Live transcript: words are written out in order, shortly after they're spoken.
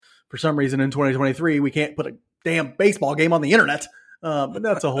for some reason in 2023, we can't put a damn baseball game on the internet. But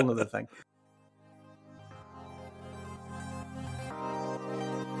that's a whole nother thing.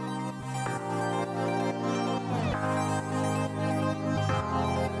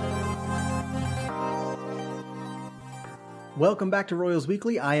 Welcome back to Royals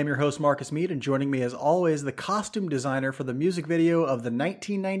Weekly. I am your host, Marcus Mead, and joining me as always, the costume designer for the music video of the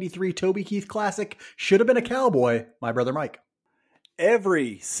 1993 Toby Keith classic, Should Have Been a Cowboy, my brother Mike.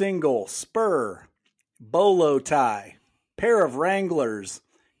 Every single spur, bolo tie, pair of Wranglers,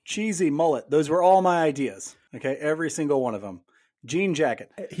 cheesy mullet, those were all my ideas. Okay, every single one of them. Jean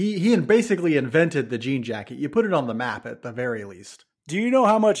jacket. He basically invented the jean jacket. You put it on the map at the very least. Do you know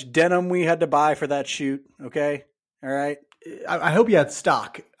how much denim we had to buy for that shoot? Okay, all right. I hope you had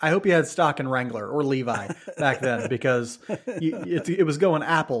stock. I hope you had stock in Wrangler or Levi back then, because it was going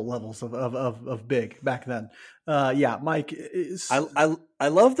Apple levels of big back then. Yeah, Mike. I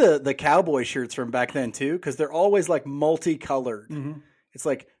love the cowboy shirts from back then too, because they're always like multicolored. Mm-hmm. It's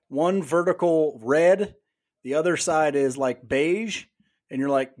like one vertical red, the other side is like beige, and you're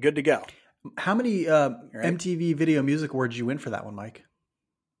like good to go. How many MTV Video Music Awards did you win for that one, Mike?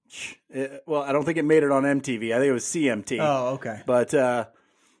 Well, I don't think it made it on MTV. I think it was CMT. Oh, okay. But I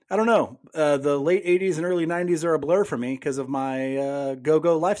don't know. The late 80s and early 90s are a blur for me because of my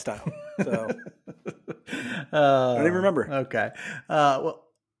go-go lifestyle. So I don't even remember. Okay. Well,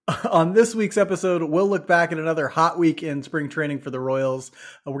 on this week's episode, we'll look back at another hot week in spring training for the Royals.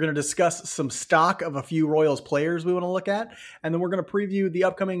 We're going to discuss some stock of a few Royals players we want to look at. And then we're going to preview the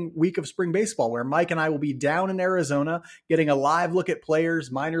upcoming week of spring baseball, where Mike and I will be down in Arizona getting a live look at players,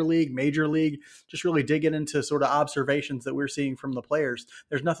 minor league, major league, just really digging into sort of observations that we're seeing from the players.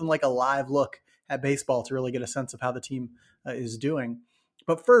 There's nothing like a live look at baseball to really get a sense of how the team is doing.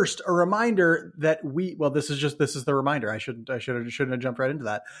 But first, a reminder that this is the reminder. I shouldn't have jumped right into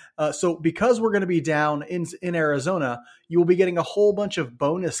that. So because we're going to be down in Arizona, you will be getting a whole bunch of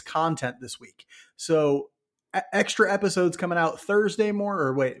bonus content this week. So extra episodes coming out Friday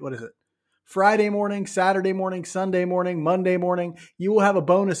morning, Saturday morning, Sunday morning, Monday morning. You will have a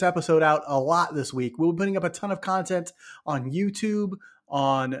bonus episode out a lot this week. We'll be putting up a ton of content on YouTube,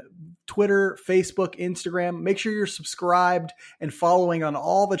 on Twitter, Facebook, Instagram. Make sure you're subscribed and following on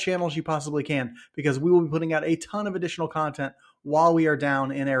all the channels you possibly can, because we will be putting out a ton of additional content while we are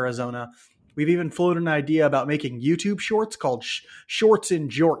down in Arizona. We've even floated an idea about making YouTube shorts called Shorts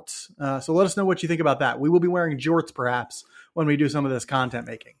and Jorts. So let us know what you think about that. We will be wearing jorts perhaps when we do some of this content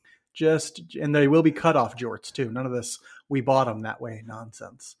making. And they will be cut off jorts too. None of this we bought them that way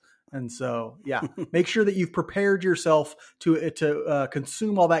nonsense. And so, yeah, make sure that you've prepared yourself to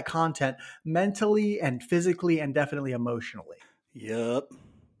consume all that content mentally and physically and definitely emotionally. Yep.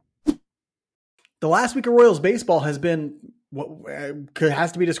 The last week of Royals baseball has been what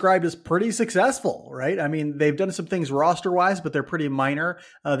has to be described as pretty successful, right? I mean, they've done some things roster-wise, but they're pretty minor.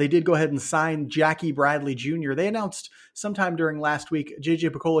 They did go ahead and sign Jackie Bradley Jr. They announced sometime during last week, J.J.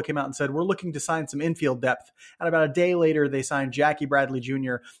 Picola came out and said, we're looking to sign some infield depth. And about a day later, they signed Jackie Bradley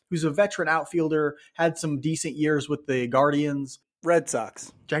Jr., who's a veteran outfielder, had some decent years with the Guardians. Red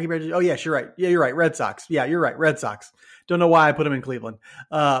Sox. Jackie Bradley. Oh, yes, you're right. Yeah, you're right. Red Sox. Yeah, you're right. Red Sox. Don't know why I put him in Cleveland.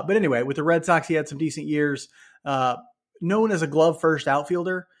 But anyway, with the Red Sox, he had some decent years. Known as a glove first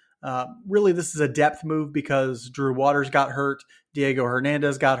outfielder. Really, this is a depth move because Drew Waters got hurt, Diego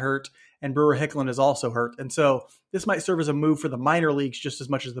Hernandez got hurt, and Brewer Hicklin is also hurt. And so this might serve as a move for the minor leagues just as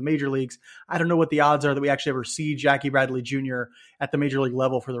much as the major leagues. I don't know what the odds are that we actually ever see Jackie Bradley Jr. at the major league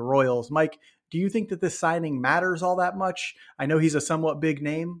level for the Royals. Mike, do you think that this signing matters all that much? I know he's a somewhat big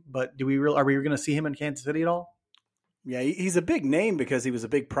name, but are we going to see him in Kansas City at all? Yeah, he's a big name because he was a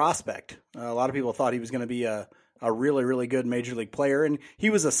big prospect. A lot of people thought he was going to be a really, really good major league player, and he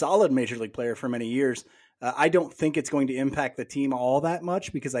was a solid major league player for many years. I don't think it's going to impact the team all that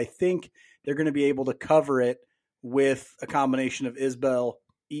much because I think they're going to be able to cover it with a combination of Isbell,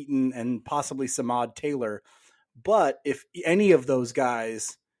 Eaton, and possibly Samad Taylor. But if any of those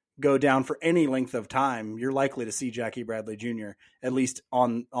guys go down for any length of time, you're likely to see Jackie Bradley Jr., at least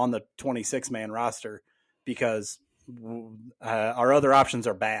on the 26-man roster, because our other options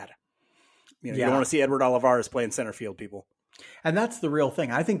are bad. You don't want to see Edward Olivares playing center field, people. And that's the real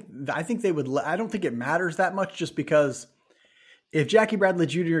thing. I think they would. I don't think it matters that much, just because if Jackie Bradley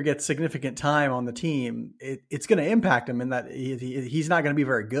Jr. gets significant time on the team, it's going to impact him in that he's not going to be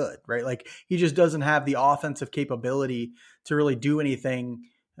very good, right? Like, he just doesn't have the offensive capability to really do anything,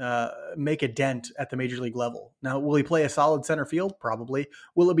 make a dent at the major league level. Now, will he play a solid center field? Probably.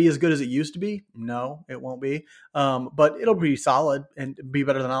 Will it be as good as it used to be? No, it won't be. But it'll be solid and be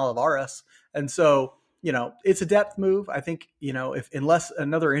better than Olivares. And so it's a depth move. I think, if unless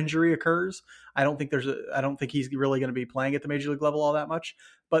another injury occurs, I don't think he's really going to be playing at the major league level all that much.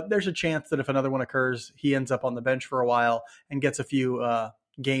 But there's a chance that if another one occurs, he ends up on the bench for a while and gets a few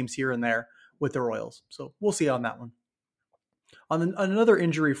games here and there with the Royals. So we'll see on that one. On another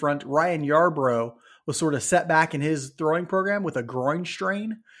injury front, Ryan Yarbrough was sort of set back in his throwing program with a groin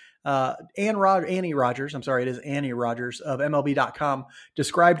strain. Annie Rogers of MLB.com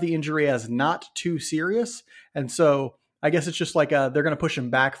described the injury as not too serious. And so I guess it's just like they're going to push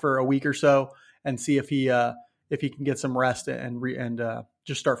him back for a week or so and see if he can get some rest and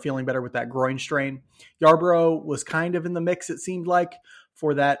just start feeling better with that groin strain. Yarbrough was kind of in the mix, it seemed like,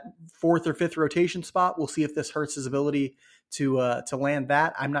 for that fourth or fifth rotation spot. We'll see if this hurts his ability to land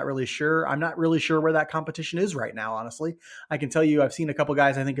that. I'm not really sure. I'm not really sure where that competition is right now, honestly. I can tell you I've seen a couple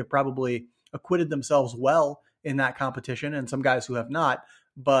guys I think have probably acquitted themselves well in that competition and some guys who have not,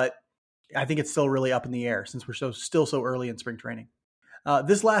 but I think it's still really up in the air since we're still so early in spring training.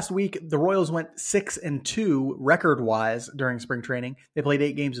 This last week, the Royals went 6-2 record-wise during spring training. They played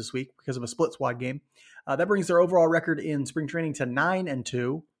 8 games this week because of a split squad game. That brings their overall record in spring training to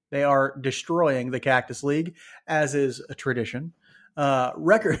 9-2. They are destroying the Cactus League, as is a tradition.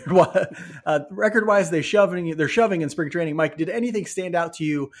 Record-wise, they're shoving in spring training. Mike, did anything stand out to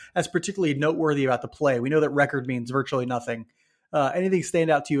you as particularly noteworthy about the play? We know that record means virtually nothing. Anything stand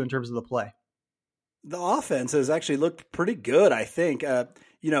out to you in terms of the play? The offense has actually looked pretty good, I think.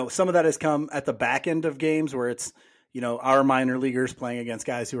 Some of that has come at the back end of games where it's, our minor leaguers playing against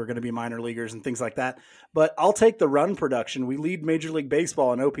guys who are going to be minor leaguers and things like that. But I'll take the run production. We lead Major League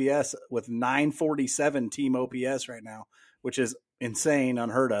Baseball in OPS with 947 team OPS right now, which is insane,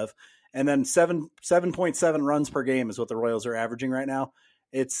 unheard of. And then 7.7 runs per game is what the Royals are averaging right now.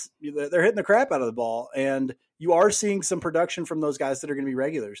 They're hitting the crap out of the ball, and you are seeing some production from those guys that are going to be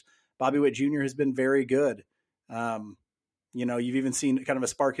regulars. Bobby Witt Jr. has been very good. You've even seen kind of a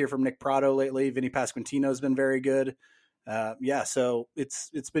spark here from Nick Pratto lately. Vinny Pasquantino has been very good. So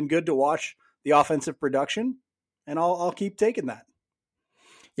it's been good to watch the offensive production, and I'll keep taking that.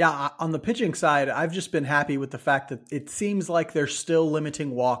 Yeah, on the pitching side, I've just been happy with the fact that it seems like they're still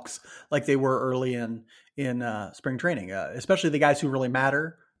limiting walks like they were early in spring training, especially the guys who really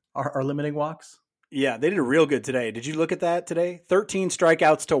matter are limiting walks. Yeah, they did real good today. Did you look at that today? 13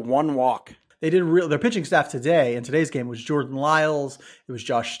 strikeouts to 1 walk. They did their pitching staff today in today's game was Jordan Lyles. It was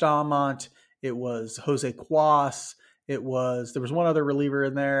Josh Staumont. It was Jose Cuas. There was one other reliever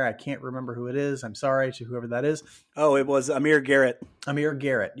in there. I can't remember who it is. I'm sorry to whoever that is. Oh, it was Amir Garrett. Amir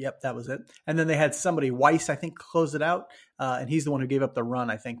Garrett. Yep, that was it. And then they had somebody, Weiss, I think, close it out. And he's the one who gave up the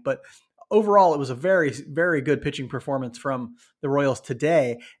run, I think. But overall, it was a very, very good pitching performance from the Royals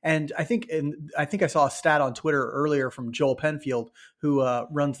today. And I think I saw a stat on Twitter earlier from Joel Penfield, who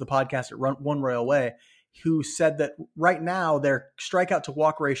runs the podcast at One Royal Way, who said that right now their strikeout to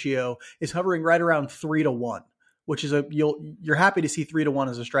walk ratio is hovering right around 3-1, which is you're happy to see 3-1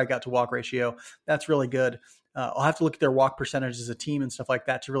 as a strikeout to walk ratio. That's really good. I'll have to look at their walk percentage as a team and stuff like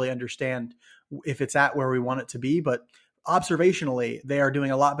that to really understand if it's at where we want it to be. But observationally, they are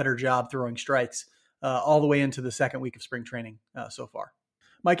doing a lot better job throwing strikes all the way into the second week of spring training so far.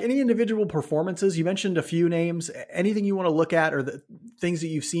 Mike, any individual performances? You mentioned a few names. Anything you want to look at or the things that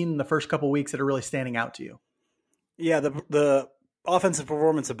you've seen in the first couple of weeks that are really standing out to you? Yeah, the offensive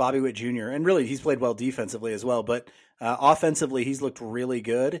performance of Bobby Witt Jr., and really he's played well defensively as well, but offensively he's looked really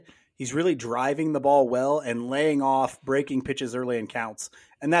good. He's really driving the ball well and laying off breaking pitches early in counts.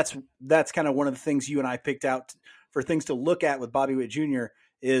 And that's kind of one of the things you and I picked out for things to look at with Bobby Witt Jr.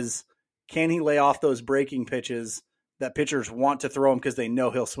 is, can he lay off those breaking pitches that pitchers want to throw him because they know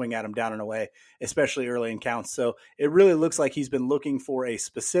he'll swing at him down and away, especially early in counts. So it really looks like he's been looking for a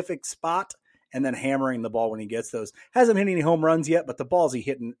specific spot and then hammering the ball when he gets those. Hasn't hit any home runs yet, but the balls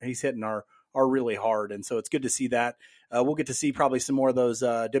he's hitting are really hard. And so it's good to see that. We'll get to see probably some more of those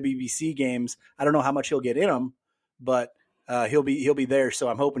WBC games. I don't know how much he'll get in them, but he'll be there. So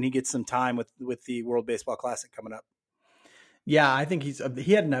I'm hoping he gets some time with the World Baseball Classic coming up. Yeah, I think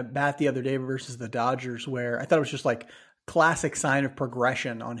he had an at bat the other day versus the Dodgers where I thought it was just like classic sign of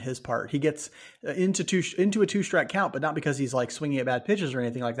progression on his part. He gets into a 2-strike count, but not because he's like swinging at bad pitches or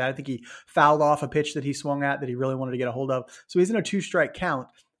anything like that. I think he fouled off a pitch that he swung at that he really wanted to get a hold of. So he's in a 2-strike count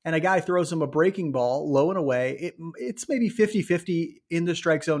and a guy throws him a breaking ball low and away. It's maybe 50-50 in the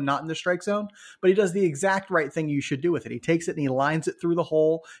strike zone, not in the strike zone, but he does the exact right thing you should do with it. He takes it and he lines it through the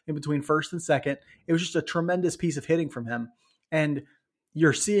hole in between first and second. It was just a tremendous piece of hitting from him. And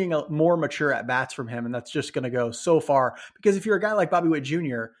you're seeing a more mature at-bats from him, and that's just going to go so far. Because if you're a guy like Bobby Witt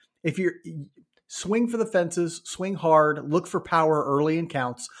Jr., swing for the fences, swing hard, look for power early in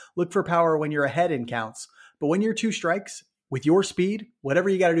counts, look for power when you're ahead in counts. But when you're 2 strikes with your speed, whatever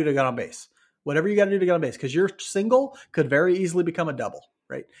you got to do to get on base, because your single could very easily become a double,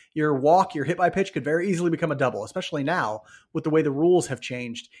 right? Your walk, your hit by pitch could very easily become a double, especially now with the way the rules have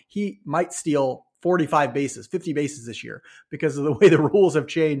changed. He might steal 45 bases, 50 bases this year because of the way the rules have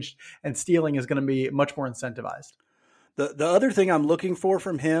changed, and stealing is going to be much more incentivized. The other thing I'm looking for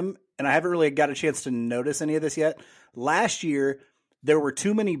from him, and I haven't really got a chance to notice any of this yet, last year there were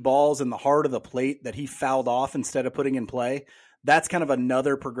too many balls in the heart of the plate that he fouled off instead of putting in play. That's kind of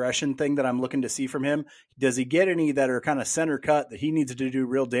another progression thing that I'm looking to see from him. Does he get any that are kind of center cut that he needs to do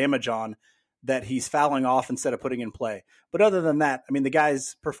real damage on that he's fouling off instead of putting in play? But other than that, I mean, the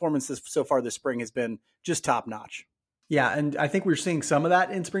guy's performances so far this spring has been just top notch. Yeah, and I think we're seeing some of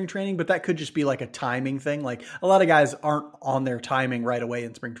that in spring training, but that could just be like a timing thing. Like a lot of guys aren't on their timing right away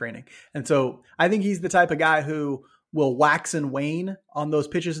in spring training. And so I think he's the type of guy who will wax and wane on those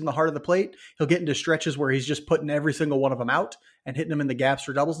pitches in the heart of the plate. He'll get into stretches where he's just putting every single one of them out and hitting them in the gaps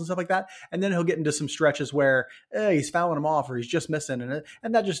for doubles and stuff like that. And then he'll get into some stretches where he's fouling them off or he's just missing.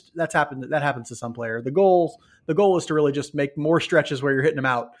 And that happens to some player. The goal is to really just make more stretches where you're hitting them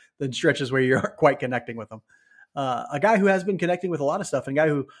out than stretches where you aren't quite connecting with them. A guy who has been connecting with a lot of stuff and a guy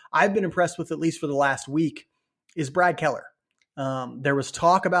who I've been impressed with, at least for the last week, is Brad Keller. There was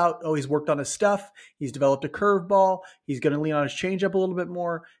talk about, he's worked on his stuff. He's developed a curveball. He's going to lean on his changeup a little bit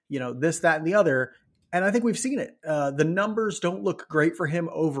more, this, that, and the other. And I think we've seen it. The numbers don't look great for him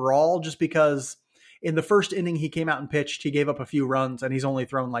overall, just because in the first inning he came out and pitched, he gave up a few runs and he's only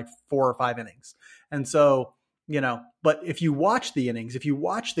thrown like 4 or 5 innings. And so, but if you watch the innings, if you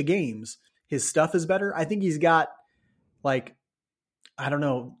watch the games, his stuff is better. I think he's got I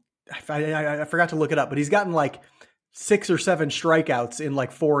forgot to look it up, but he's gotten 6 or 7 strikeouts in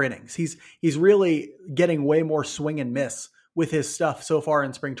 4 innings. He's really getting way more swing and miss with his stuff so far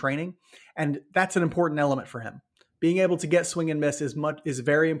in spring training. And that's an important element for him. Being able to get swing and miss is a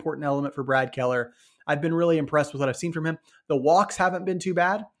very important element for Brad Keller. I've been really impressed with what I've seen from him. The walks haven't been too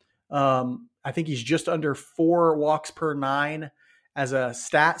bad. I think he's just under 4 walks per 9 as a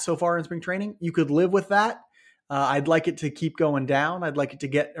stat so far in spring training. You could live with that. I'd like it to keep going down. I'd like it to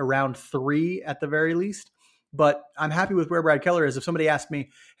get around 3 at the very least. But I'm happy with where Brad Keller is. If somebody asked me,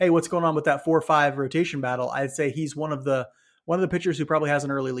 hey, what's going on with that 4-5 rotation battle? I'd say he's one of the pitchers who probably has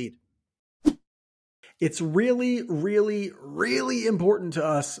an early lead. It's really, really, really important to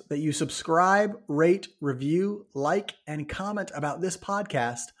us that you subscribe, rate, review, like, and comment about this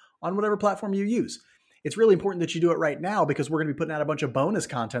podcast on whatever platform you use. It's really important that you do it right now because we're going to be putting out a bunch of bonus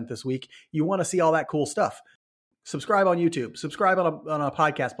content this week. You want to see all that cool stuff. Subscribe on YouTube, subscribe on a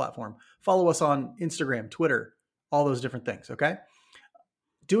podcast platform, follow us on Instagram, Twitter, all those different things. Okay.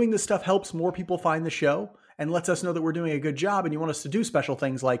 Doing this stuff helps more people find the show and lets us know that we're doing a good job. And you want us to do special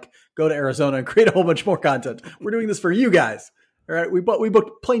things like go to Arizona and create a whole bunch more content. We're doing this for you guys. All right. We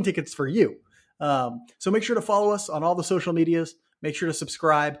booked plane tickets for you. So make sure to follow us on all the social medias. Make sure to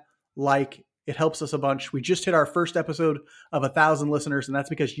subscribe, like. It helps us a bunch. We just hit our first episode of 1,000 listeners, and that's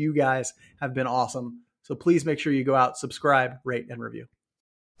because you guys have been awesome. So please make sure you go out, subscribe, rate, and review.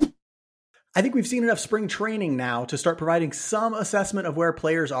 I think we've seen enough spring training now to start providing some assessment of where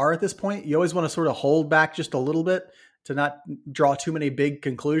players are at this point. You always want to sort of hold back just a little bit to not draw too many big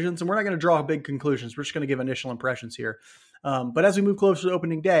conclusions. And we're not going to draw big conclusions. We're just going to give initial impressions here. But as we move closer to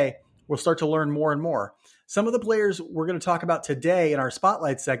opening day, we'll start to learn more and more. Some of the players we're going to talk about today in our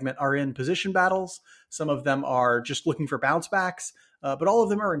spotlight segment are in position battles. Some of them are just looking for bounce backs, but all of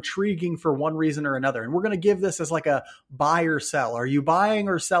them are intriguing for one reason or another. And we're going to give this as like a buy or sell. Are you buying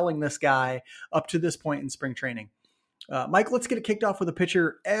or selling this guy up to this point in spring training? Mike, let's get it kicked off with a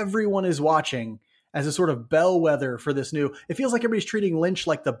pitcher everyone is watching as a sort of bellwether for this new. It feels like everybody's treating Lynch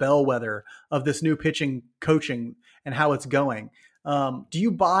like the bellwether of this new pitching coaching and how it's going. Do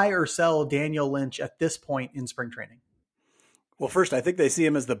you buy or sell Daniel Lynch at this point in spring training? Well, first, I think they see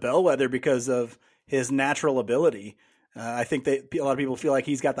him as the bellwether because of his natural ability. I think a lot of people feel like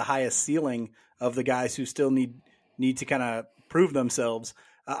he's got the highest ceiling of the guys who still need to kind of prove themselves.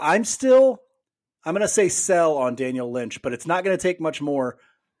 I'm going to say sell on Daniel Lynch, but it's not going to take much more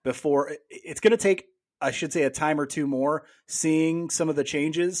before it's going to take, I should say, a time or two more seeing some of the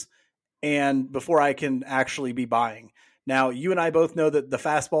changes and before I can actually be buying. Now, you and I both know that the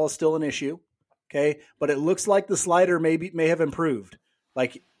fastball is still an issue, okay? But it looks like the slider may have improved.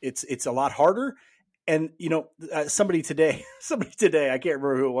 Like it's a lot harder. And somebody today, I can't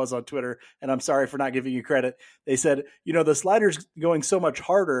remember who it was on Twitter, and I'm sorry for not giving you credit. They said, the slider's going so much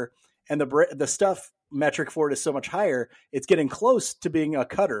harder, and the stuff metric for it is so much higher. It's getting close to being a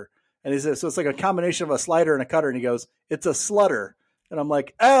cutter. And he says, so it's like a combination of a slider and a cutter. And he goes, it's a slutter. And I'm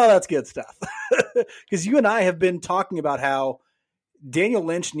like, oh, that's good stuff. Because you and I have been talking about how Daniel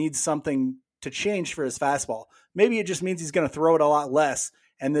Lynch needs something to change for his fastball. Maybe it just means he's going to throw it a lot less.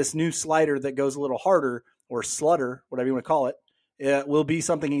 And this new slider that goes a little harder, or slutter, whatever you want to call it, will be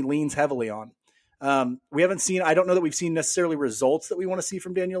something he leans heavily on. We haven't seen, I don't know that we've seen necessarily results that we want to see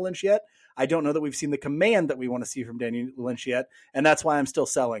from Daniel Lynch yet. I don't know that we've seen the command that we want to see from Daniel Lynch yet. And that's why I'm still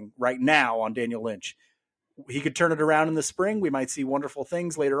selling right now on Daniel Lynch. He could turn it around in the spring. We might see wonderful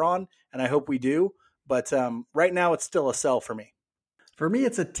things later on, and I hope we do. But right now it's still a sell for me. For me,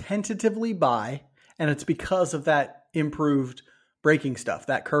 it's a tentatively buy, and it's because of that improved breaking stuff,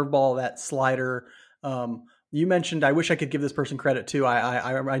 that curveball, that slider. You mentioned, I wish I could give this person credit too.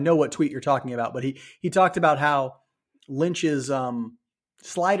 I know what tweet you're talking about, but he talked about how Lynch's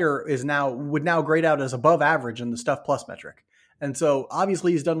slider would now grade out as above average in the Stuff Plus metric. And so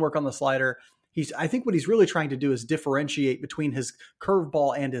obviously he's done work on the slider. I think what he's really trying to do is differentiate between his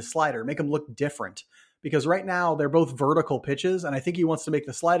curveball and his slider, make them look different. Because right now they're both vertical pitches, and I think he wants to make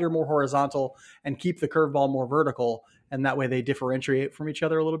the slider more horizontal and keep the curveball more vertical, and that way they differentiate from each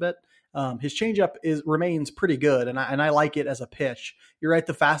other a little bit. His changeup remains pretty good, and I like it as a pitch. You're right,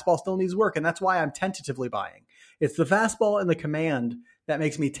 the fastball still needs work, and that's why I'm tentatively buying. It's the fastball and the command that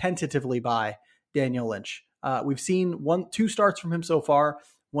makes me tentatively buy Daniel Lynch. We've seen 2 starts from him so far.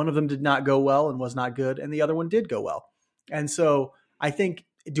 One of them did not go well and was not good, and the other one did go well. And so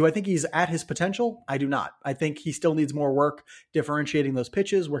do I think he's at his potential? I do not. I think he still needs more work differentiating those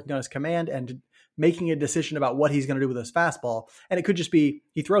pitches, working on his command, and making a decision about what he's going to do with his fastball. And it could just be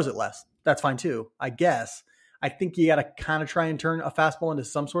he throws it less. That's fine too, I guess. I think you got to kind of try and turn a fastball into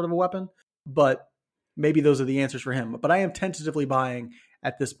some sort of a weapon, but maybe those are the answers for him. But I am tentatively buying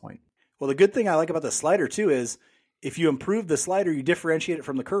at this point. Well, the good thing I like about the slider too is if you improve the slider, you differentiate it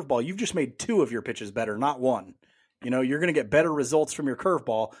from the curveball. You've just made 2 of your pitches better, not 1. You're going to get better results from your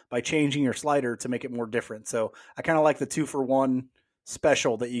curveball by changing your slider to make it more different. So I kind of like the 2-for-1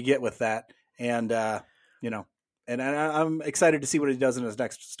 special that you get with that. And, and I'm excited to see what he does in his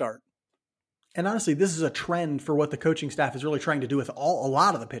next start. And honestly, this is a trend for what the coaching staff is really trying to do with a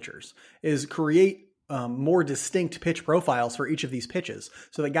lot of the pitchers, is create more distinct pitch profiles for each of these pitches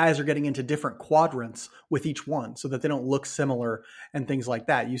so that guys are getting into different quadrants with each one so that they don't look similar and things like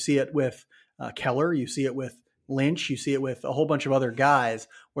that. You see it with Keller. You see it with Lynch. You see it with a whole bunch of other guys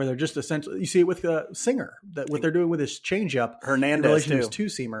where they're just essentially, you see it with Singer, that what they're doing with his changeup, Hernandez in relation too. to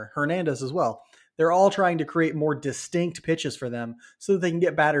his 2-seamer, Hernandez as well. They're all trying to create more distinct pitches for them so that they can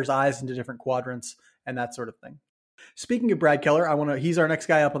get batters' eyes into different quadrants and that sort of thing. Speaking of Brad Keller, he's our next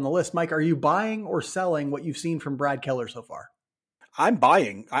guy up on the list. Mike, are you buying or selling what you've seen from Brad Keller so far? I'm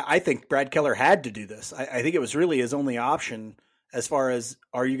buying. I think Brad Keller had to do this. I think it was really his only option as far as,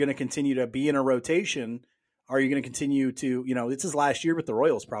 are you going to continue to be in a rotation? Are you going to continue to, it's his last year with the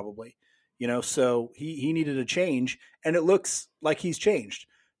Royals probably, so he needed a change, and it looks like he's changed.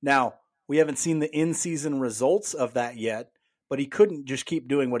 Now, we haven't seen the in-season results of that yet, but he couldn't just keep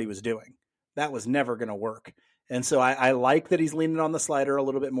doing what he was doing. That was never going to work. And so I like that he's leaning on the slider a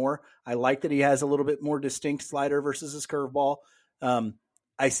little bit more. I like that he has a little bit more distinct slider versus his curveball.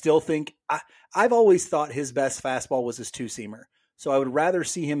 I still think I've always thought his best fastball was his 2-seamer. So I would rather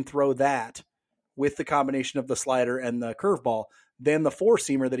see him throw that with the combination of the slider and the curveball than the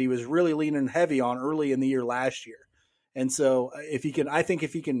 4-seamer that he was really leaning heavy on early in the year last year. And so if he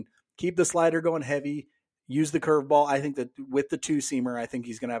can keep the slider going heavy, use the curveball, I think that with the 2-seamer, I think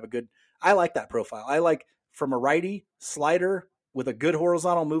he's going to have I like that profile. I like, from a righty, slider with a good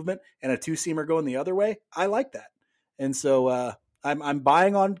horizontal movement and a 2-seamer going the other way. I like that. And so I'm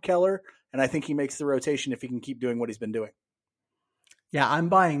buying on Keller, and I think he makes the rotation if he can keep doing what he's been doing. Yeah, I'm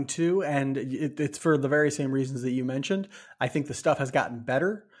buying too, and it's for the very same reasons that you mentioned. I think the stuff has gotten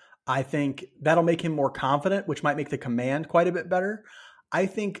better. I think that'll make him more confident, which might make the command quite a bit better. I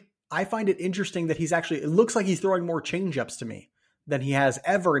find it interesting that it looks like he's throwing more changeups to me than he has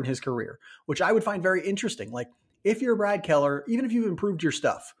ever in his career, which I would find very interesting. Like, if you're Brad Keller, even if you've improved your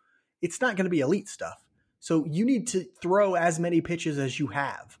stuff, it's not going to be elite stuff. So you need to throw as many pitches as you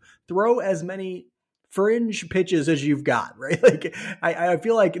have. Throw as many fringe pitches as you've got, right? Like, I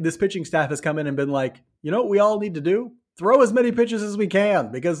feel like this pitching staff has come in and been like, what we all need to do? Throw as many pitches as we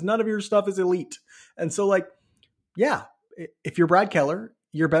can, because none of your stuff is elite. And so, like, yeah, if you're Brad Keller,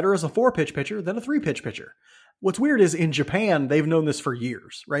 you're better as a 4-pitch pitcher than a 3-pitch pitcher. What's weird is in Japan, they've known this for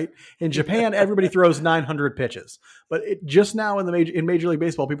years, right? In Japan, everybody throws 900 pitches, but just now in Major League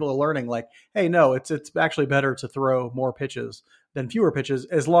Baseball, people are learning like, hey, no, it's actually better to throw more pitches than fewer pitches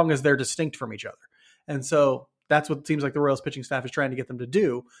as long as they're distinct from each other. And so that's what it seems like the Royals pitching staff is trying to get them to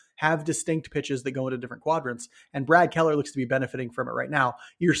do, have distinct pitches that go into different quadrants. And Brad Keller looks to be benefiting from it right now.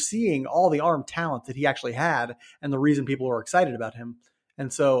 You're seeing all the arm talent that he actually had and the reason people are excited about him.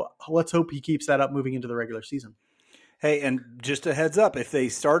 And so let's hope he keeps that up moving into the regular season. Hey, and just a heads up, if they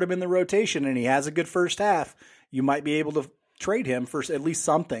start him in the rotation and he has a good first half, you might be able to trade him for at least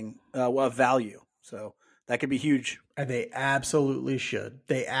something of value. So that could be huge. And they absolutely should.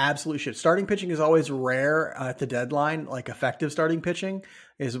 Starting pitching is always rare at the deadline. Like effective starting pitching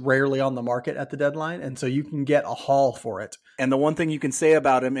is rarely on the market at the deadline. And so you can get a haul for it. And the one thing you can say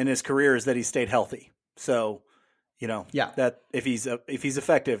about him in his career is that he stayed healthy. So, that if he's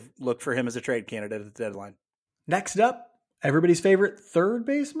effective, look for him as a trade candidate at the deadline. Next up, everybody's favorite third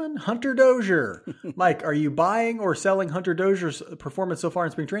baseman, Hunter Dozier. Mike, are you buying or selling Hunter Dozier's performance so far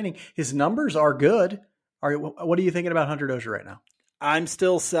in spring training? His numbers are good. What are you thinking about Hunter Dozier right now? I'm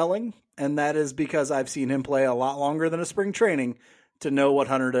still selling, and that is because I've seen him play a lot longer than a spring training to know what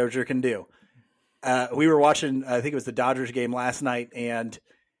Hunter Dozier can do. We were watching, I think it was the Dodgers game last night, and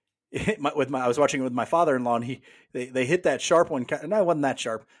I was watching it with my father-in-law, and they hit that sharp one. No, it wasn't that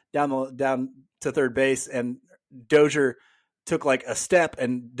sharp down to third base, and Dozier took like a step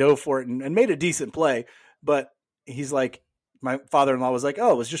and dove for it and made a decent play. But he's like, my father-in-law was like,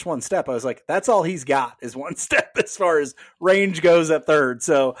 oh, it was just one step. I was like, that's all he's got is one step as far as range goes at third.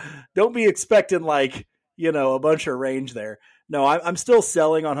 So don't be expecting a bunch of range there. No, I'm still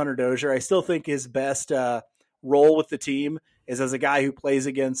selling on Hunter Dozier. I still think his best role with the team is as a guy who plays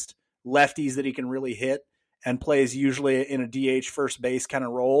against lefties that he can really hit and plays usually in a DH first base kind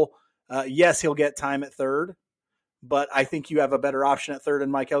of role. Yes, he'll get time at third, but I think you have a better option at third in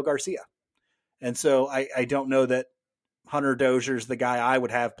Maikel Garcia. And so I don't know that Hunter Dozier's the guy I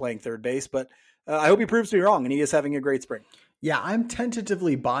would have playing third base, but I hope he proves me wrong, and he is having a great spring. Yeah, I'm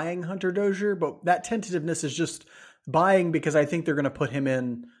tentatively buying Hunter Dozier, but that tentativeness is just buying because I think they're going to put him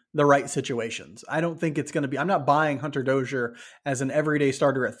in the right situations. I don't think it's going to be – I'm not buying Hunter Dozier as an everyday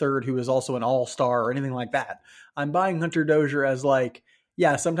starter at third who is also an all-star or anything like that. I'm buying Hunter Dozier as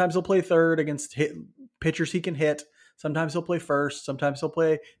sometimes he'll play third against pitchers he can hit. Sometimes he'll play first. Sometimes he'll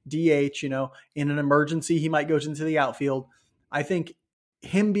play DH. In an emergency, he might go into the outfield. I think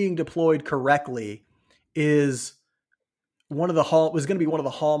him being deployed correctly is going to be one of the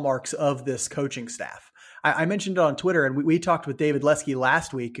hallmarks of this coaching staff. I mentioned it on Twitter, and we talked with David Lesky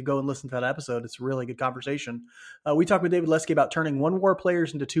last week. Go and listen to that episode. It's a really good conversation. We talked with David Lesky about turning 1 WAR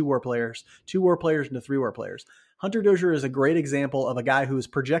players into 2 WAR players, 2 WAR players into 3 WAR players. Hunter Dozier is a great example of a guy who is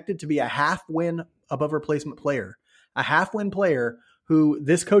projected to be a half-win above replacement player. A half-win player who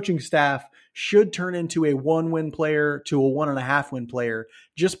this coaching staff should turn into a 1-win player to a 1.5-win player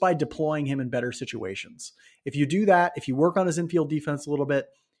just by deploying him in better situations. If you do that, if you work on his infield defense a little bit,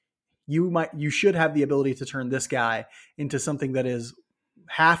 you should have the ability to turn this guy into something that is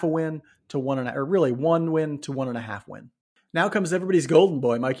half a win to 1.5, or really 1 win to 1.5 win. Now comes everybody's golden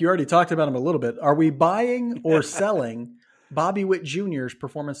boy, Mike. You already talked about him a little bit. Are we buying or selling Bobby Witt Jr.'s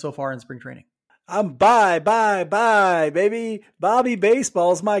performance so far in spring training? I'm buy, baby. Bobby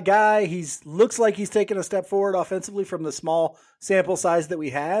Baseball's my guy. Looks like he's taken a step forward offensively from the small sample size that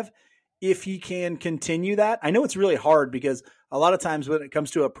we have. If he can continue that, I know it's really hard because a lot of times when it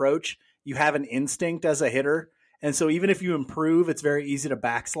comes to approach, you have an instinct as a hitter. And so even if you improve, it's very easy to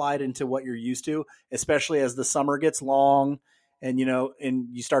backslide into what you're used to, especially as the summer gets long and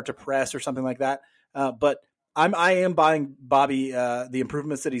you start to press or something like that. But I am buying Bobby the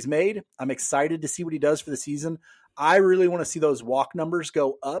improvements that he's made. I'm excited to see what he does for the season. I really want to see those walk numbers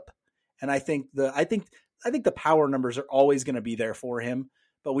go up, and I think the power numbers are always going to be there for him.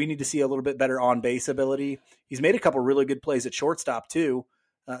 But we need to see a little bit better on base ability. He's made a couple really good plays at shortstop too,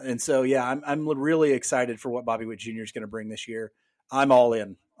 and so yeah, I'm really excited for what Bobby Witt Jr. is going to bring this year. I'm all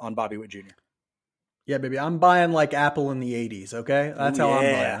in on Bobby Witt Jr. Yeah, baby, I'm buying like Apple in the '80s. Okay, that's how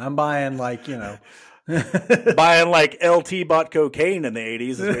I'm buying. I'm buying like buying like LT bought cocaine in the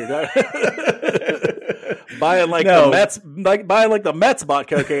 80s. Buying like the Mets bought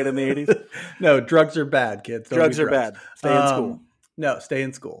cocaine in the 80s. No, drugs are bad, kids. Drugs are bad. Stay in school. No, stay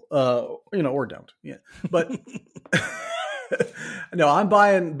in school. Or don't. Yeah, but no, I'm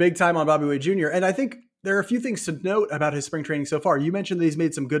buying big time on Bobby Witt Jr. And I think there are a few things to note about his spring training so far. You mentioned that he's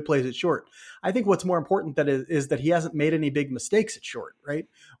made some good plays at short. I think what's more important is that he hasn't made any big mistakes at short, right?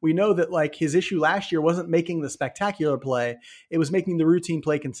 We know that like his issue last year wasn't making the spectacular play. It was making the routine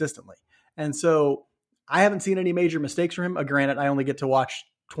play consistently. And so I haven't seen any major mistakes from him. Granted, I only get to watch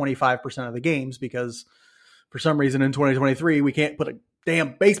 25% of the games because for some reason in 2023, we can't put a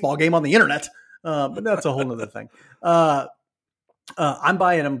damn baseball game on the internet. But that's a whole nother thing. I'm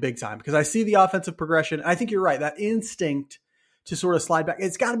buying him big time because I see the offensive progression. I think you're right. That instinct to sort of slide back,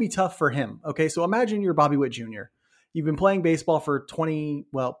 it's got to be tough for him. Okay, so imagine you're Bobby Witt Jr. You've been playing baseball for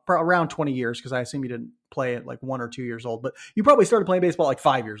around 20 years, because I assume you didn't play at like 1 or 2 years old, but you probably started playing baseball like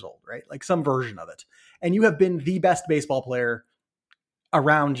 5 years old, right? Like some version of it. And you have been the best baseball player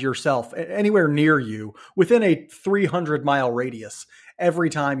around yourself, anywhere near you, within a 300-mile radius every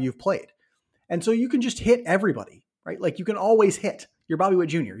time you've played. And so you can just hit everybody, right? Like you can always hit. You're Bobby Witt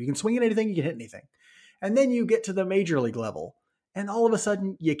Jr. You can swing at anything, you can hit anything. And then you get to the major league level, and all of a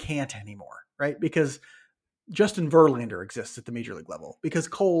sudden you can't anymore, right? Because Justin Verlander exists at the major league level, because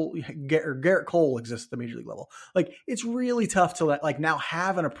Garrett Cole exists at the major league level. Like it's really tough to now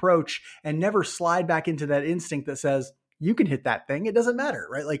have an approach and never slide back into that instinct that says you can hit that thing. It doesn't matter,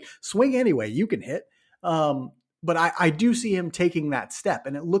 right? Like swing anyway, you can hit. But I do see him taking that step,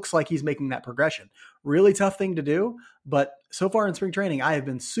 and it looks like he's making that progression. Really tough thing to do, but so far in spring training, I have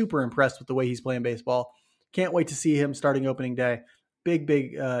been super impressed with the way he's playing baseball. Can't wait to see him starting opening day. Big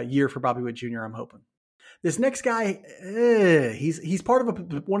year for Bobby Witt Jr., I'm hoping. This next guy, he's part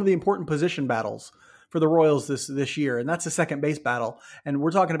of one of the important position battles for the Royals this year, and that's the second base battle. And we're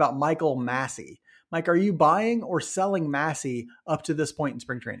talking about Michael Massey. Mike, are you buying or selling Massey up to this point in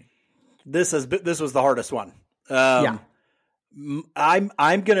spring training? This was the hardest one. Yeah,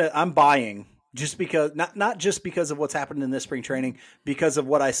 I'm buying just because not just because of what's happened in this spring training, because of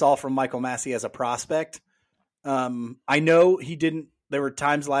what I saw from Michael Massey as a prospect. I know there were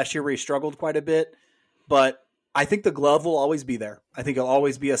times last year where he struggled quite a bit, but I think the glove will always be there. I think he'll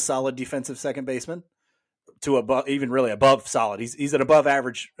always be a solid defensive second baseman, to above, even really above solid. He's an above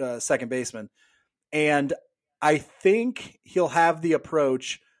average second baseman. And I think he'll have the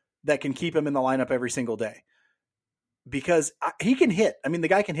approach that can keep him in the lineup every single day, because he can hit. I mean, the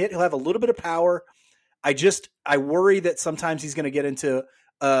guy can hit. He'll have a little bit of power. I worry that sometimes he's going to get into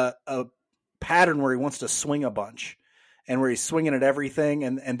a pattern where he wants to swing a bunch and where he's swinging at everything.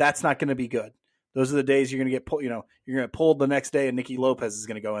 And that's not going to be good. Those are the days you're going to get pulled, you're going to get pulled the next day, and Nicky Lopez is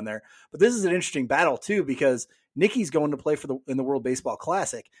going to go in there. But this is an interesting battle too, because Nicky's going to play in the World Baseball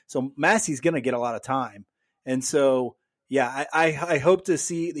Classic. So Massey's going to get a lot of time. And so, yeah, I hope to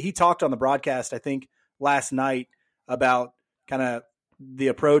see. He talked on the broadcast, I think last night, about kind of the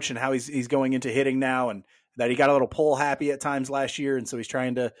approach and how he's going into hitting now, and that he got a little pull happy at times last year. And so he's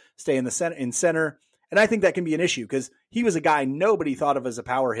trying to stay in center. And I think that can be an issue, because he was a guy nobody thought of as a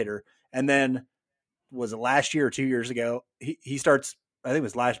power hitter. And then, was it last year or 2 years ago, he starts, I think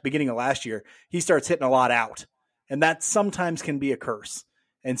it was beginning of last year, he starts hitting a lot out. And that sometimes can be a curse.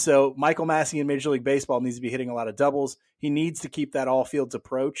 And so Michael Massey in Major League Baseball needs to be hitting a lot of doubles. He needs to keep that all fields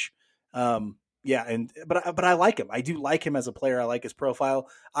approach. But I like him. I do like him as a player. I like his profile.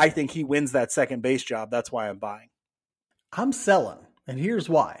 I think he wins that second base job. That's why I'm buying. I'm selling, and here's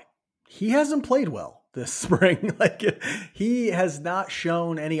why. He hasn't played well this spring. He has not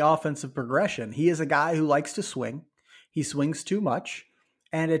shown any offensive progression. He is a guy who likes to swing. He swings too much,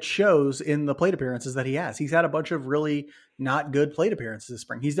 and it shows in the plate appearances that he has. He's had a bunch of really not good plate appearances this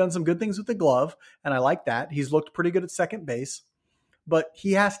spring. He's done some good things with the glove, and I like that. He's looked pretty good at second base, but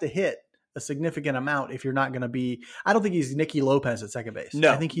he has to hit a significant amount if you're not going to be. I don't think he's Nicky Lopez at second base.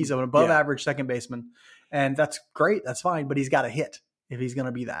 No. I think he's an above average second baseman, and that's great. That's fine, but he's got to hit if he's going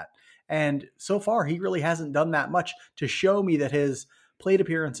to be that. And so far, he really hasn't done that much to show me that his plate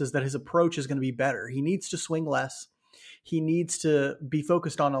appearances, that his approach is going to be better. He needs to swing less. He needs to be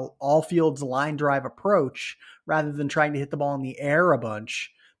focused on an all fields line drive approach rather than trying to hit the ball in the air a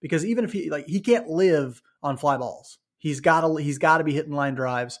bunch. Because even if he can't live on fly balls, he's got to be hitting line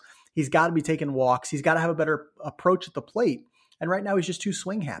drives. He's got to be taking walks. He's got to have a better approach at the plate. And right now he's just too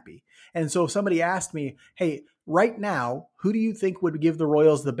swing happy. And so if somebody asked me, hey, right now, who do you think would give the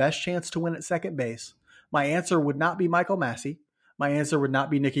Royals the best chance to win at second base? My answer would not be Michael Massey. My answer would not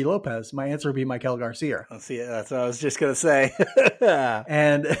be Nicky Lopez. My answer would be Maikel Garcia. That's what I was just going to say.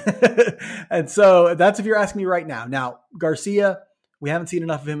 and so that's if you're asking me right now. Now, Garcia, we haven't seen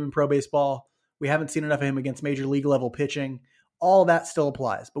enough of him in pro baseball. We haven't seen enough of him against major league level pitching. All that still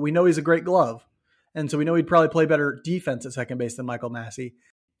applies. But we know he's a great glove. And so we know he'd probably play better defense at second base than Michael Massey.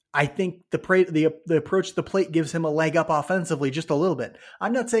 I think the approach to the plate gives him a leg up offensively just a little bit.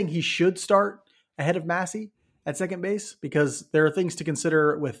 I'm not saying he should start ahead of Massey at second base, because there are things to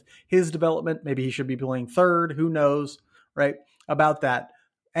consider with his development. Maybe he should be playing third. Who knows, right, about that.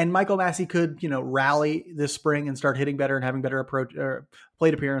 And Michael Massey could, rally this spring and start hitting better and having better approach or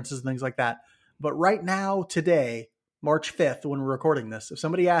plate appearances and things like that. But right now, today, March 5th, when we're recording this, if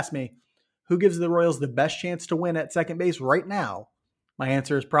somebody asked me who gives the Royals the best chance to win at second base right now, my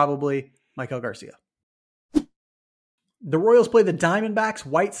answer is probably Maikel Garcia. The Royals play the Diamondbacks,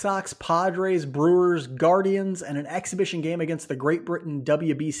 White Sox, Padres, Brewers, Guardians, and an exhibition game against the Great Britain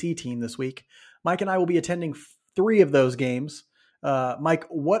WBC team this week. Mike and I will be attending 3 of those games. Mike,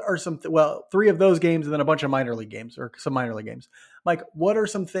 what are some, 3 of those games and then a bunch of minor league games or some minor league games. Mike, what are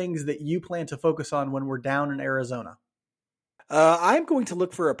some things that you plan to focus on when we're down in Arizona? I'm going to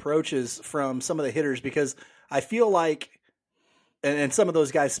look for approaches from some of the hitters because I feel like, and some of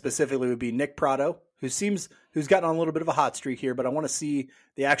those guys specifically would be Nick Pratto, who's gotten on a little bit of a hot streak here, but I want to see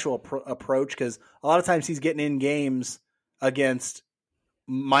the actual approach because a lot of times he's getting in games against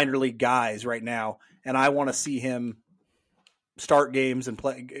minor league guys right now, and I want to see him start games and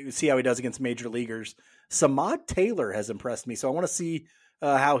see how he does against major leaguers. Samad Taylor has impressed me, so I want to see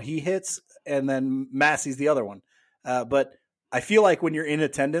how he hits, and then Massey's the other one. But I feel like when you're in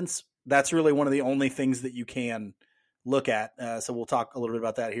attendance, that's really one of the only things that you can look at. So we'll talk a little bit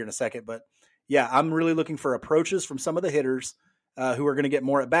about that here in a second. But yeah, I'm really looking for approaches from some of the hitters who are going to get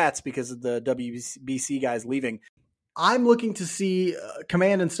more at bats because of the WBC guys leaving. I'm looking to see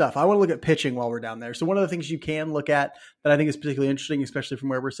command and stuff. I want to look at pitching while we're down there. So one of the things you can look at that I think is particularly interesting, especially from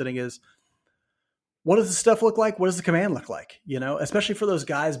where we're sitting, is what does the stuff look like? What does the command look like? You know, especially for those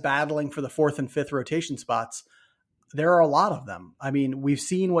guys battling for the 4th and 5th rotation spots. There are a lot of them. I mean, we've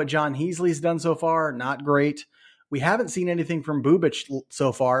seen what John Heasley's done so far. Not great. We haven't seen anything from Bubic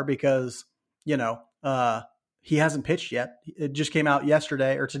so far because, you know, he hasn't pitched yet. It just came out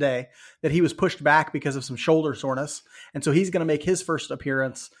yesterday or today that he was pushed back because of some shoulder soreness. And so he's going to make his first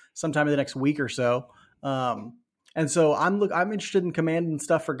appearance sometime in the next week or so. And so I'm interested in command and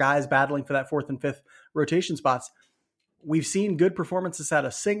stuff for guys battling for that 4th and 5th rotation spots. We've seen good performances out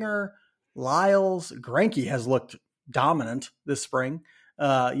of Singer, Lyles. Greinke has looked dominant this spring.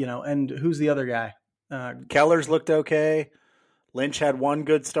 And who's the other guy? Keller's looked okay. Lynch had one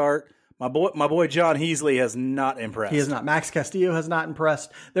good start. My boy John Heasley has not impressed. He has not. Max Castillo has not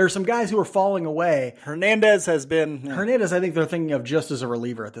impressed. There are some guys who are falling away. Hernandez has been. Hernandez, I think they're thinking of just as a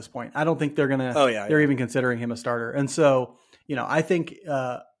reliever at this point. I don't think they're gonna. They're even considering him a starter. And so, I think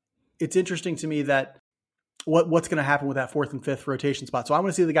it's interesting to me that what's going to happen with that 4th and 5th rotation spot. So I want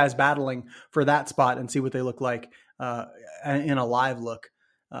to see the guys battling for that spot and see what they look like in a live look.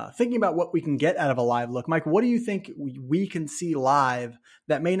 Thinking about what we can get out of a live look, Mike, what do you think we can see live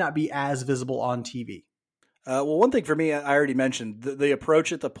that may not be as visible on TV? Well, one thing for me, I already mentioned the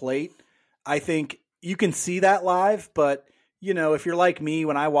approach at the plate. I think you can see that live, but if you're like me,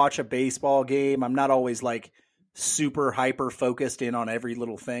 when I watch a baseball game, I'm not always like super hyper focused in on every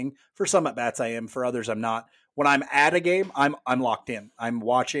little thing. For some at bats, I am. For others, I'm not. When I'm at a game, I'm locked in. I'm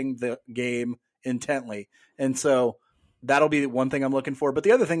watching the game intently, and so that'll be one thing I'm looking for. But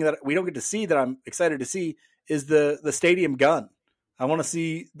the other thing that we don't get to see that I'm excited to see is the stadium gun. I want to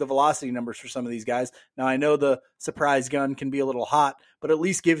see the velocity numbers for some of these guys. Now, I know the surprise gun can be a little hot, but at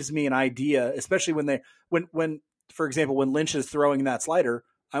least gives me an idea, especially when for example, when Lynch is throwing that slider,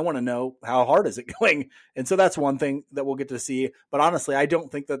 I want to know how hard is it going. And so that's one thing that we'll get to see. But honestly, I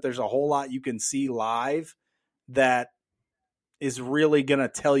don't think that there's a whole lot you can see live that is really going to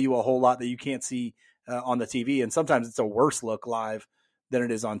tell you a whole lot that you can't see on the TV, and sometimes it's a worse look live than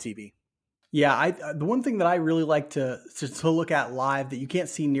it is on TV. Yeah, the one thing that I really like to look at live that you can't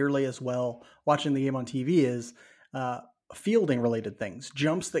see nearly as well watching the game on TV is fielding related things.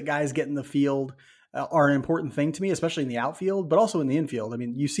 Jumps that guys get in the field are an important thing to me, especially in the outfield, but also in the infield. I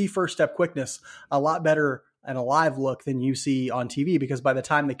mean, you see first step quickness a lot better at a live look than you see on TV because by the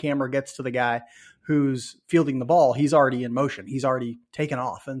time the camera gets to the guy who's fielding the ball, he's already in motion. He's already taken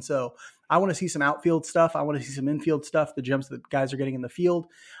off. And so I want to see some outfield stuff. I want to see some infield stuff, the jumps that guys are getting in the field.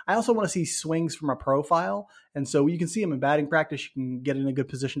 I also want to see swings from a profile. And so you can see them in batting practice. You can get in a good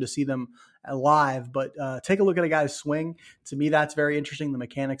position to see them live, but take a look at a guy's swing. To me, that's very interesting. The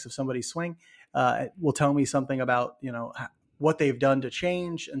mechanics of somebody's swing will tell me something about, what they've done to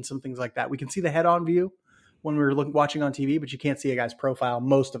change and some things like that. We can see the head-on view when we're watching on TV, but you can't see a guy's profile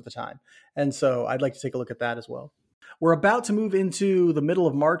most of the time. And so I'd like to take a look at that as well. We're about to move into the middle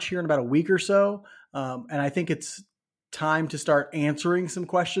of March here in about a week or so. And I think it's time to start answering some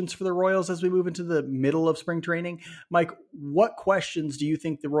questions for the Royals as we move into the middle of spring training. Mike, what questions do you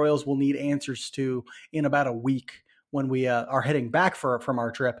think the Royals will need answers to in about a week when we are heading back from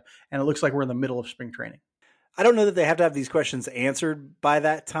our trip? And it looks like we're in the middle of spring training. I don't know that they have to have these questions answered by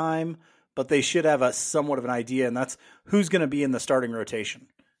that time, but they should have a somewhat of an idea. And that's who's going to be in the starting rotation.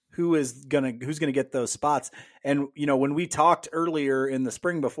 Who's going to get those spots? And, when we talked earlier in the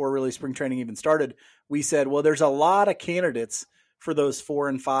spring before really spring training even started, we said, well, there's a lot of candidates for those 4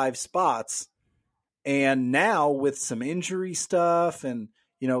 and 5 spots. And now with some injury stuff and,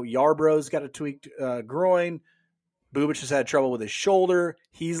 Yarbrough's got a tweaked groin, Bubic has had trouble with his shoulder.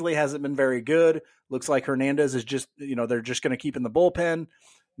 Heasley hasn't been very good. Looks like Hernandez is just, they're just going to keep in the bullpen.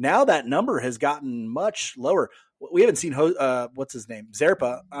 Now that number has gotten much lower. We haven't seen what's his name,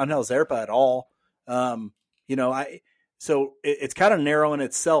 Angel Zerpa at all. So it's kind of narrowing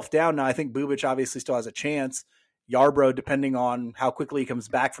itself down now. I think Bubic obviously still has a chance. Yarbrough, depending on how quickly he comes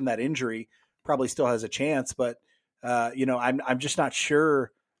back from that injury, probably still has a chance. But I'm just not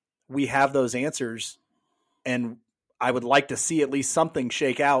sure we have those answers, and I would like to see at least something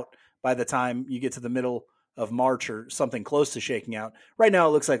shake out by the time you get to the middle of March or something close to shaking out. Right now,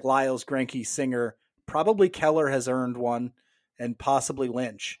 it looks like Lyles, Greinke, Singer, probably Keller has earned one, and possibly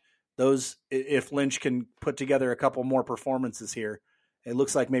Lynch. Those, if Lynch can put together a couple more performances here, it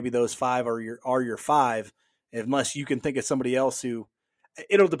looks like maybe those five are your five, unless you can think of somebody else who.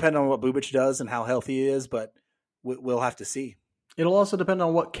 It'll depend on what Bubic does and how healthy he is, but we'll have to see. It'll also depend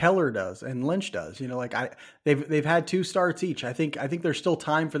on what Keller does and Lynch does. They've had 2 starts each. I think there's still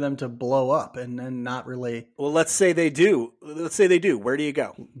time for them to blow up and not really. Well, let's say they do. Where do you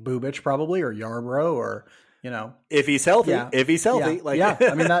go? Bubic probably, or Yarbrough, or if he's healthy. Yeah. If he's healthy,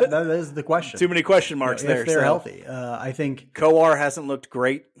 I mean that is the question. Too many question marks there. If they're healthy, I think Kowar hasn't looked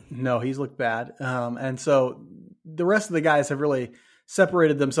great. No, he's looked bad, and so the rest of the guys have really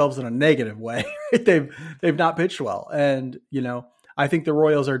separated themselves in a negative way. They've not pitched well. And, I think the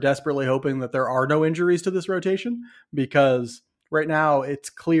Royals are desperately hoping that there are no injuries to this rotation, because right now it's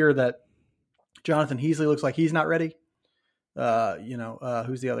clear that Jonathan Heasley looks like he's not ready.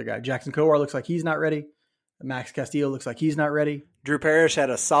 Who's the other guy? Jackson Kowar looks like he's not ready. Max Castillo looks like he's not ready. Drew Parrish had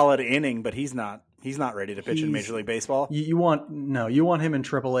a solid inning, but he's not ready to pitch in Major League Baseball. You want him in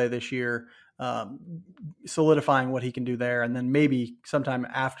AAA this year. Solidifying what he can do there, and then maybe sometime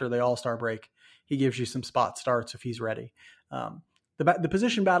after the All-Star break, he gives you some spot starts if he's ready. The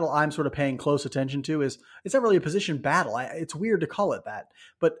position battle I'm sort of paying close attention to is, it's not really a position battle. It's weird to call it that,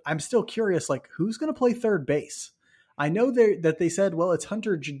 but I'm still curious, like, who's going to play third base? I know that they said, well, it's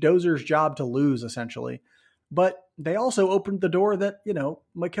Hunter Dozer's job to lose, essentially, but they also opened the door that,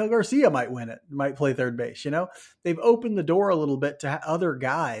 Maikel Garcia might play third base. They've opened the door a little bit to other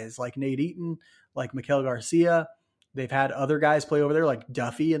guys like Nate Eaton, like Maikel Garcia. They've had other guys play over there like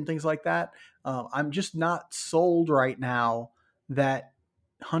Duffy and things like that. I'm just not sold right now that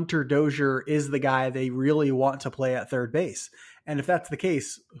Hunter Dozier is the guy they really want to play at third base. And if that's the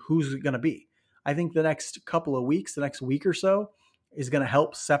case, who's it going to be? I think the next couple of weeks, the next week or so, is going to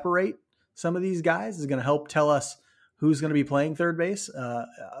help separate some of these guys, is going to help tell us who's going to be playing third base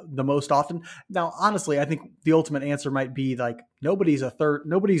the most often. Now, honestly, I think the ultimate answer might be like, nobody's the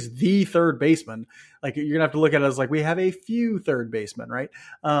third baseman. Like, you're gonna have to look at it as like, we have a few third basemen, right?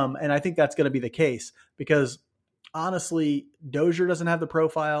 And I think that's going to be the case, because honestly, Dozier doesn't have the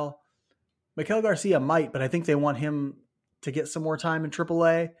profile. Maikel Garcia might, but I think they want him to get some more time in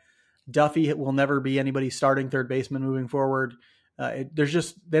AAA. Duffy will never be anybody's starting third baseman moving forward. They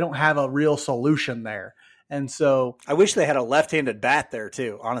don't have a real solution there. And so I wish they had a left-handed bat there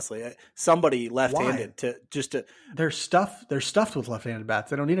too. Honestly, somebody left-handed they're stuffed with left-handed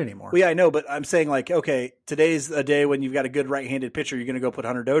bats. They don't need any more. Well, yeah, I know, but I'm saying, like, okay, today's a day when you've got a good right-handed pitcher. You're going to go put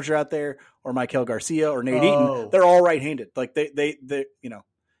Hunter Dozier out there, or Maikel Garcia, or Nate Eaton. They're all right-handed. Like they.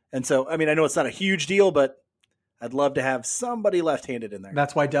 And so, I mean, I know it's not a huge deal, but I'd love to have somebody left-handed in there.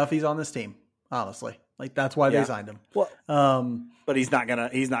 That's why Duffy's on this team. Honestly, like, that's why they signed him. Well, but he's not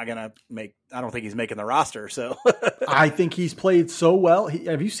gonna make. I don't think he's making the roster. So I think he's played so well.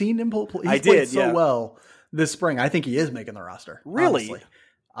 Have you seen him play? He's played so well this spring. I think he is making the roster. Really? Honestly.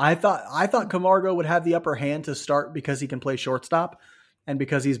 I thought Camargo would have the upper hand to start because he can play shortstop and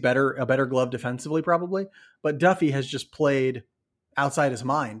because he's a better glove defensively, probably. But Duffy has just played outside his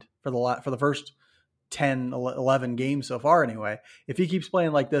mind for the first 10, 11 games so far anyway. If he keeps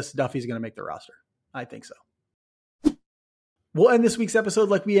playing like this, Duffy's going to make the roster. I think so. We'll end this week's episode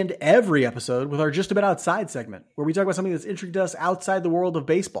like we end every episode, with our Just About Outside segment, where we talk about something that's intrigued us outside the world of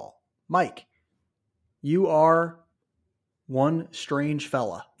baseball. Mike, you are one strange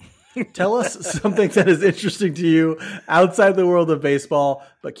fella. Tell us something that is interesting to you outside the world of baseball,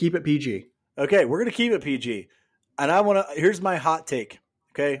 but keep it PG. Okay, we're going to keep it PG. And here's my hot take.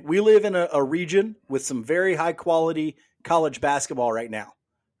 Okay, we live in a region with some very high quality college basketball right now.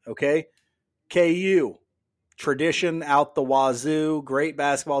 Okay, KU, tradition out the wazoo, great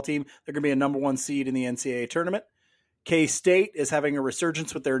basketball team. They're going to be a number 1 seed in the NCAA tournament. K-State is having a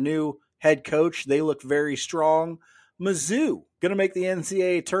resurgence with their new head coach. They look very strong. Mizzou, going to make the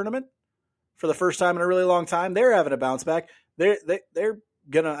NCAA tournament for the first time in a really long time. They're having a bounce back. They're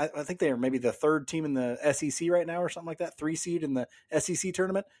gonna. I think they are maybe the 3rd team in the SEC right now, or something like that. 3 seed in the SEC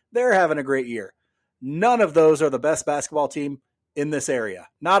tournament. They're having a great year. None of those are the best basketball team in this area.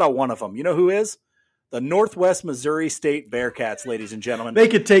 Not a one of them. You know who is? The Northwest Missouri State Bearcats, ladies and gentlemen. They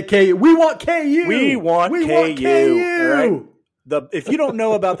could take KU. We want KU. We want KU. All right? If you don't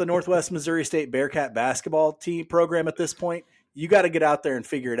know about the Northwest Missouri State Bearcat basketball team program at this point, you got to get out there and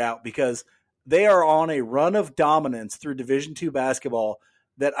figure it out, because they are on a run of dominance through Division II basketball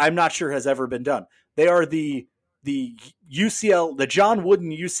that I'm not sure has ever been done. They are the John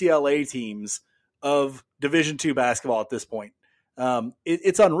Wooden UCLA teams of Division II basketball at this point.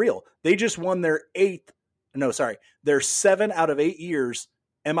 It's unreal. They just won their 7 out of 8 years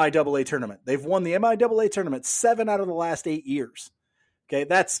MIAA tournament. They've won the MIAA tournament 7 out of the last 8 years. Okay,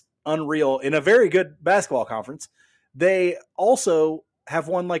 that's unreal in a very good basketball conference. They also have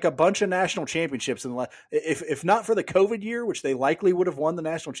won like a bunch of national championships in the last, if not for the COVID year, which they likely would have won the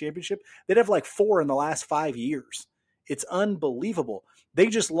national championship, they'd have like 4 in the last 5 years. It's unbelievable. They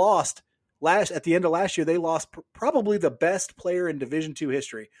just lost at the end of last year. They lost probably the best player in Division II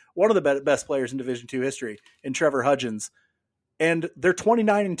history, one of the best players in Division II history, in Trevor Hudgens, and they're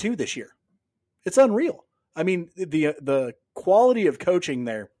 29-2 this year. It's unreal. I mean, the quality of coaching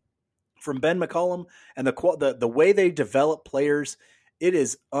there from Ben McCollum and the way they develop players, it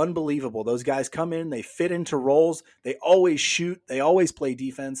is unbelievable. Those guys come in, they fit into roles, they always shoot, they always play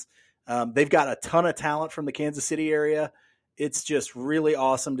defense. They've got a ton of talent from the Kansas City area. It's just really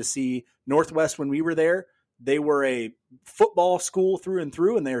awesome to see. Northwest, when we were there, they were a football school through and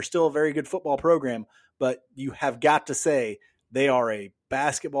through, and they are still a very good football program. But you have got to say they are a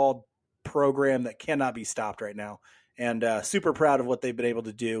basketball program that cannot be stopped right now. And super proud of what they've been able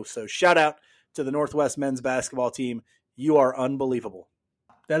to do. So shout out to the Northwest men's basketball team. You are unbelievable.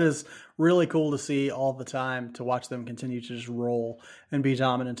 That is really cool to see all the time, to watch them continue to just roll and be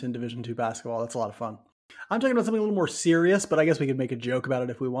dominant in Division II basketball. That's a lot of fun. I'm talking about something a little more serious, but I guess we could make a joke about it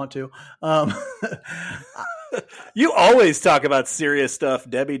if we want to. You always talk about serious stuff,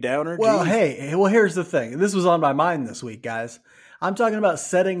 Debbie Downer. Well, here's the thing. This was on my mind this week, guys. I'm talking about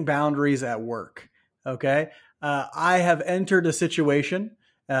setting boundaries at work. Okay. I have entered a situation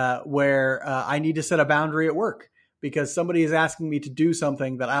where I need to set a boundary at work because somebody is asking me to do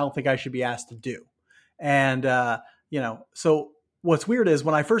something that I don't think I should be asked to do. And, so what's weird is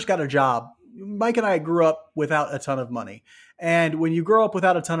when I first got a job, Mike and I grew up without a ton of money. And when you grow up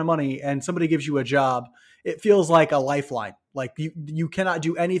without a ton of money and somebody gives you a job, it feels like a lifeline. Like you cannot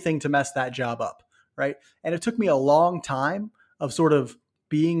do anything to mess that job up. Right. And it took me a long time of sort of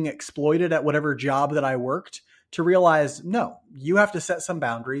being exploited at whatever job that I worked to realize, no, you have to set some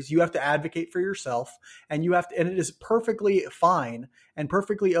boundaries. You have to advocate for yourself, and and it is perfectly fine and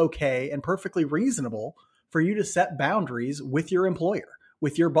perfectly okay and perfectly reasonable for you to set boundaries with your employer,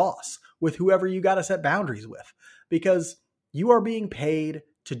 with your boss, with whoever you got to set boundaries with, because you are being paid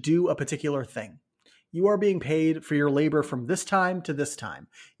to do a particular thing. You are being paid for your labor from this time to this time.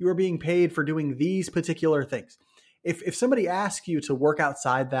 You are being paid for doing these particular things. If somebody asks you to work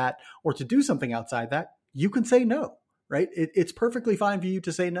outside that or to do something outside that, you can say no, right? It's perfectly fine for you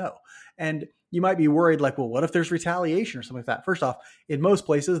to say no. And you might be worried like, well, what if there's retaliation or something like that? First off, in most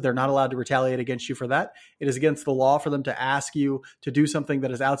places, they're not allowed to retaliate against you for that. It is against the law for them to ask you to do something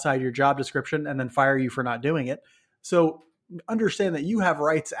that is outside your job description and then fire you for not doing it. So understand that you have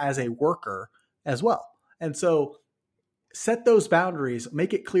rights as a worker as well. And so set those boundaries,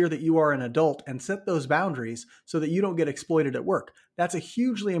 make it clear that you are an adult, and set those boundaries so that you don't get exploited at work. That's a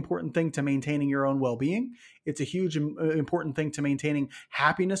hugely important thing to maintaining your own well-being. It's a huge important thing to maintaining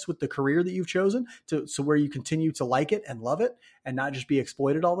happiness with the career that you've chosen, so where you continue to like it and love it and not just be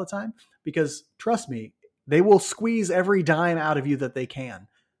exploited all the time. Because trust me, they will squeeze every dime out of you that they can.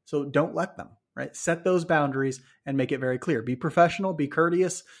 So don't let them, right? Set those boundaries and make it very clear. Be professional, be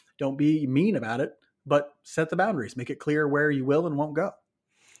courteous, don't be mean about it. But set the boundaries, make it clear where you will and won't go.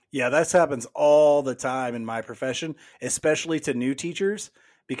 Yeah, that happens all the time in my profession, especially to new teachers,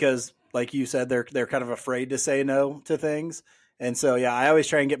 because like you said, they're kind of afraid to say no to things. And so, yeah, I always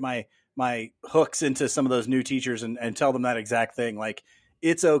try and get my hooks into some of those new teachers and tell them that exact thing. Like,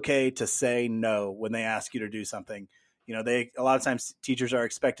 it's okay to say no when they ask you to do something. You know, a lot of times teachers are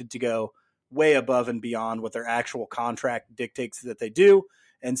expected to go way above and beyond what their actual contract dictates that they do.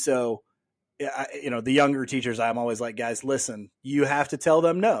 And so, the younger teachers, I'm always like, guys, listen, you have to tell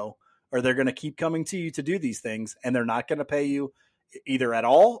them no, or they're going to keep coming to you to do these things, and they're not going to pay you either at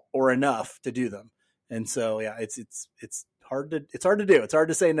all or enough to do them. And so, yeah, it's hard to do. It's hard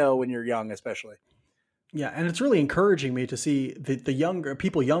to say no when you're young, especially. Yeah. And it's really encouraging me to see the younger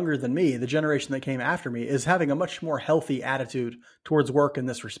people younger than me, the generation that came after me, is having a much more healthy attitude towards work in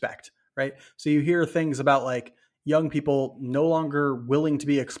this respect. Right. So you hear things about like, young people no longer willing to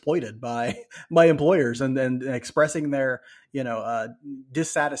be exploited by employers and expressing their,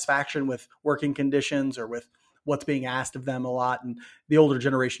 dissatisfaction with working conditions or with what's being asked of them a lot. And the older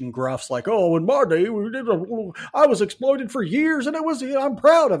generation gruffs like, oh, in my day, I was exploited for years and I'm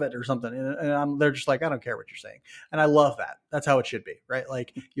proud of it or something. And they're just like, I don't care what you're saying. And I love that. That's how it should be, right?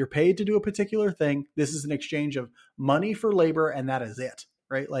 Like, you're paid to do a particular thing. This is an exchange of money for labor, and that is it,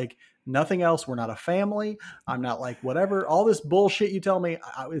 right? Like, nothing else. We're not a family. I'm not like whatever. All this bullshit you tell me,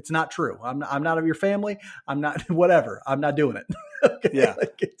 it's not true. I'm not of your family. I'm not whatever. I'm not doing it. Okay? Yeah.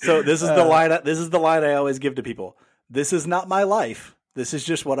 So this is the line. This is the line I always give to people. This is not my life. This is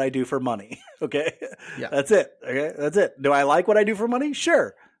just what I do for money. Okay. Yeah. That's it. Okay. That's it. Do I like what I do for money?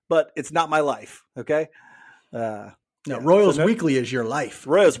 Sure. But it's not my life. Okay. No, Royals Weekly is your life.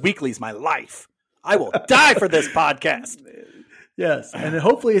 Royals Weekly is my life. I will die for this podcast. Yes. And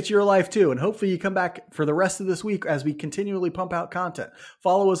hopefully it's your life too. And hopefully you come back for the rest of this week as we continually pump out content.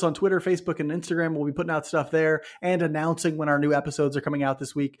 Follow us on Twitter, Facebook, and Instagram. We'll be putting out stuff there and announcing when our new episodes are coming out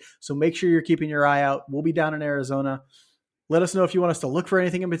this week. So make sure you're keeping your eye out. We'll be down in Arizona. Let us know if you want us to look for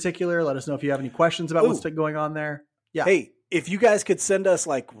anything in particular. Let us know if you have any questions about what's going on there. Yeah. Hey, if you guys could send us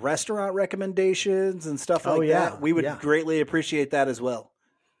like restaurant recommendations and stuff like that, we would greatly appreciate that as well.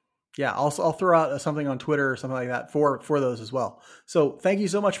 Yeah, I'll throw out something on Twitter or something like that for those as well. So thank you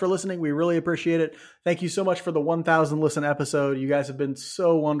so much for listening. We really appreciate it. Thank you so much for the 1,000 listen episode. You guys have been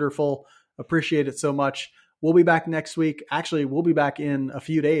so wonderful. Appreciate it so much. We'll be back next week. Actually, we'll be back in a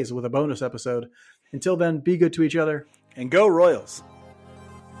few days with a bonus episode. Until then, be good to each other. And go Royals.